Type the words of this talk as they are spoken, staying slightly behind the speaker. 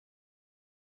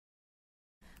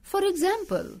For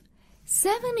example,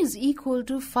 7 is equal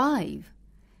to 5.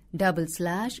 Double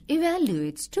slash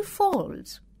evaluates to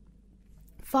false.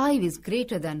 5 is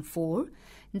greater than 4.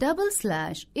 Double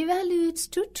slash evaluates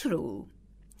to true.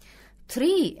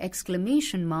 3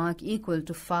 exclamation mark equal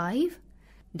to 5.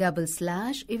 Double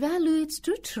slash evaluates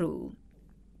to true.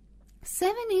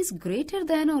 7 is greater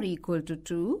than or equal to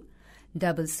 2.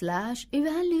 Double slash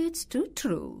evaluates to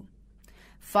true.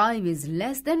 5 is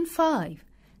less than 5.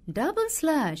 Double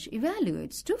slash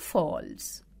evaluates to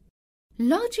false.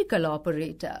 Logical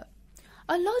operator.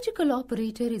 A logical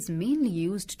operator is mainly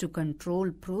used to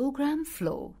control program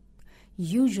flow.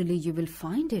 Usually you will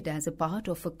find it as a part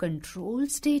of a control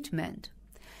statement.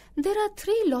 There are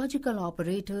 3 logical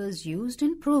operators used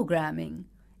in programming: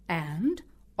 AND,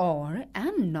 OR,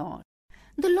 and NOT.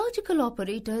 The logical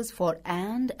operators for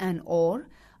AND and OR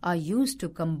are used to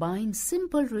combine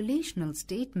simple relational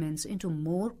statements into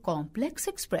more complex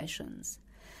expressions.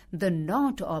 The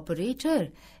NOT operator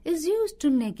is used to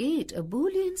negate a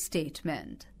Boolean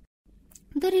statement.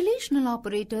 The relational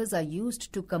operators are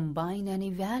used to combine and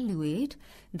evaluate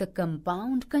the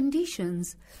compound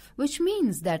conditions, which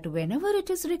means that whenever it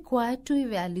is required to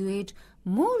evaluate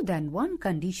more than one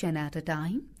condition at a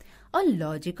time, a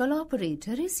logical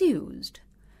operator is used.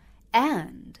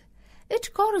 AND.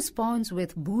 It corresponds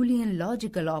with Boolean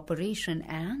logical operation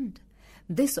AND.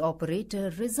 This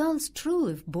operator results true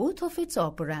if both of its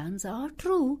operands are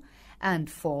true and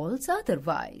false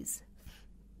otherwise.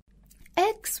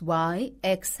 X, Y,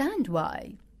 X and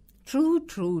Y. True,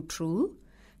 true, true.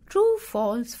 True,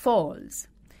 false, false.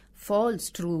 False,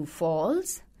 true,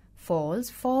 false. False,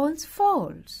 false,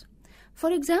 false.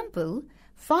 For example,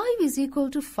 5 is equal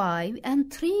to 5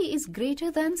 and 3 is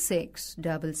greater than 6.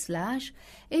 Double slash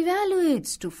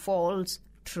evaluates to false,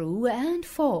 true and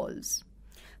false.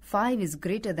 5 is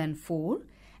greater than 4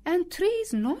 and 3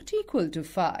 is not equal to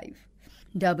 5.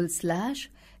 Double slash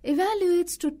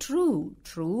evaluates to true,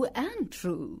 true and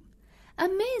true.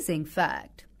 Amazing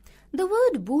fact! The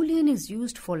word Boolean is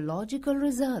used for logical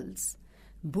results.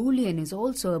 Boolean is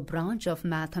also a branch of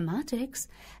mathematics,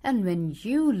 and when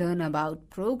you learn about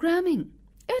programming,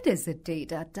 it is a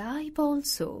data type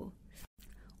also.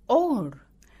 OR.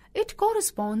 It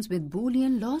corresponds with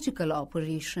Boolean logical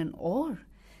operation OR.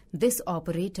 This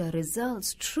operator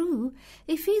results true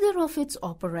if either of its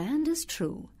operand is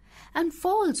true, and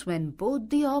false when both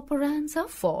the operands are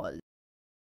false.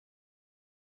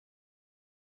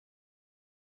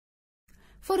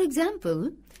 For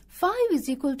example, 5 is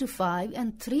equal to 5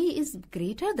 and 3 is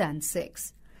greater than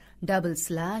 6. Double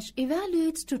slash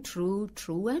evaluates to true,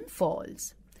 true and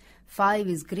false. 5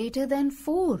 is greater than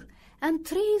 4 and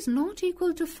 3 is not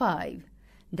equal to 5.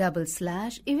 Double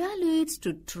slash evaluates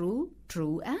to true,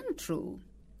 true and true.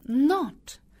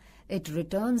 NOT. It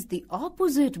returns the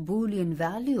opposite Boolean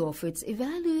value of its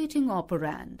evaluating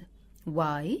operand.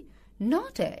 Y,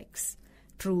 not X.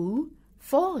 True,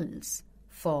 false.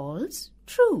 False,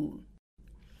 true.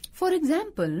 For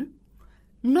example,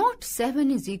 not 7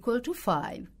 is equal to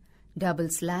 5. Double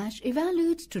slash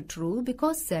evaluates to true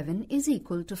because 7 is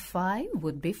equal to 5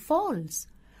 would be false.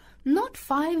 Not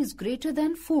 5 is greater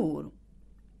than 4.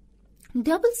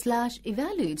 Double slash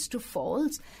evaluates to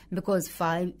false because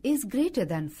 5 is greater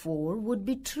than 4 would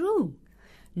be true.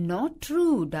 Not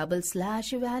true double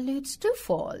slash evaluates to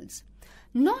false.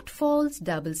 Not false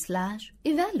double slash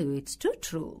evaluates to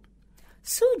true.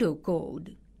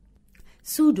 Pseudocode.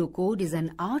 Pseudocode is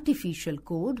an artificial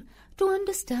code to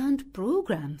understand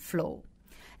program flow.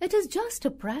 It is just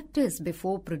a practice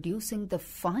before producing the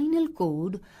final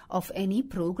code of any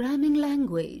programming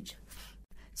language.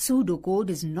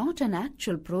 Pseudocode is not an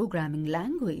actual programming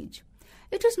language.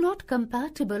 It is not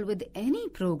compatible with any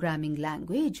programming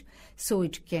language, so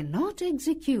it cannot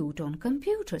execute on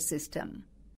computer system.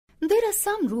 There are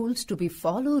some rules to be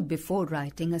followed before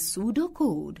writing a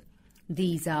pseudocode.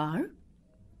 These are: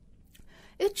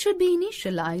 it should be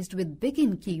initialized with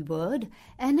begin keyword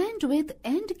and end with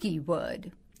end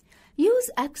keyword. Use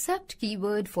accept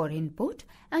keyword for input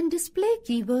and display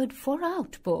keyword for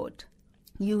output.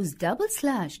 Use double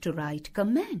slash to write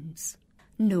comments.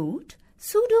 Note,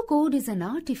 pseudocode is an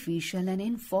artificial and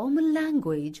informal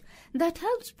language that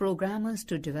helps programmers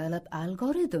to develop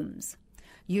algorithms.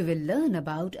 You will learn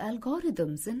about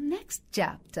algorithms in next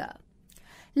chapter.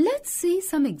 Let's see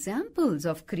some examples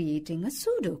of creating a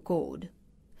pseudocode.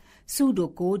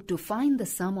 Pseudocode to find the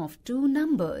sum of two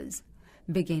numbers.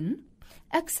 Begin.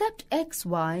 Accept x,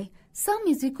 y, sum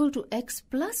is equal to x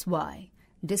plus y.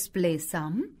 Display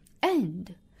sum.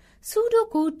 End.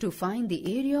 Pseudocode to find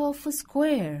the area of a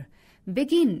square.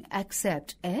 Begin.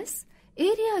 Accept s.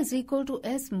 Area is equal to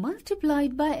s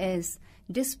multiplied by s.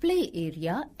 display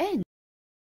area N.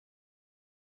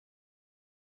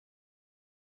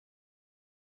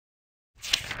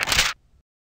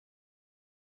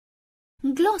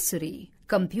 Glossary,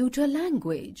 computer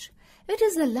language. It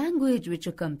is a language which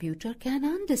a computer can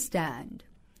understand.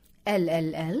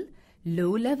 LLL,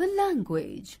 low-level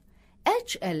language.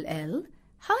 HLL,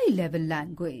 high-level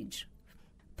language.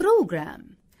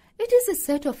 Program. It is a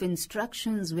set of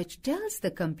instructions which tells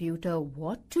the computer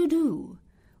what to do.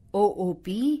 OOP,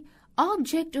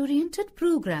 object-oriented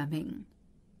programming.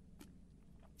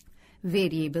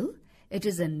 Variable. It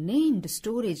is a named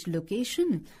storage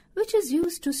location which is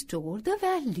used to store the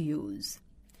values.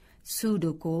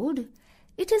 Pseudocode.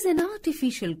 It is an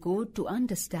artificial code to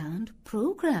understand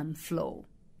program flow.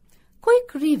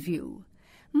 Quick review.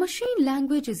 Machine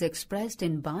language is expressed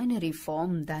in binary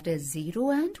form, that is 0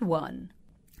 and 1.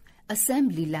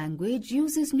 Assembly language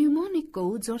uses mnemonic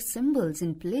codes or symbols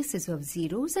in places of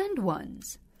zeros and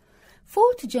ones.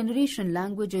 Fourth generation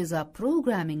languages are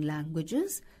programming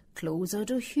languages closer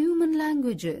to human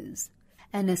languages.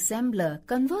 An assembler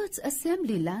converts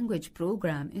assembly language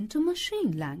program into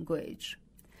machine language.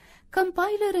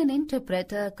 Compiler and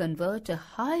interpreter convert a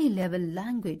high-level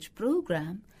language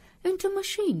program into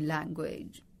machine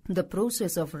language. The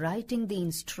process of writing the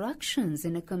instructions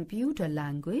in a computer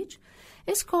language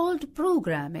is called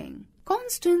programming.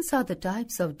 Constants are the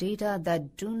types of data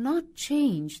that do not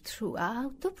change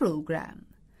throughout the program.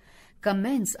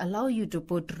 Comments allow you to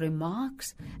put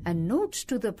remarks and notes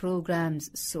to the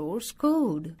program's source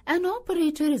code. An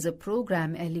operator is a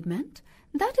program element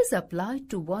that is applied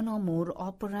to one or more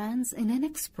operands in an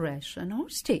expression or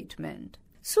statement.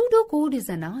 Pseudocode is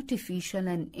an artificial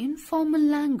and informal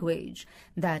language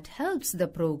that helps the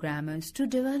programmers to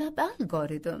develop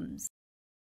algorithms.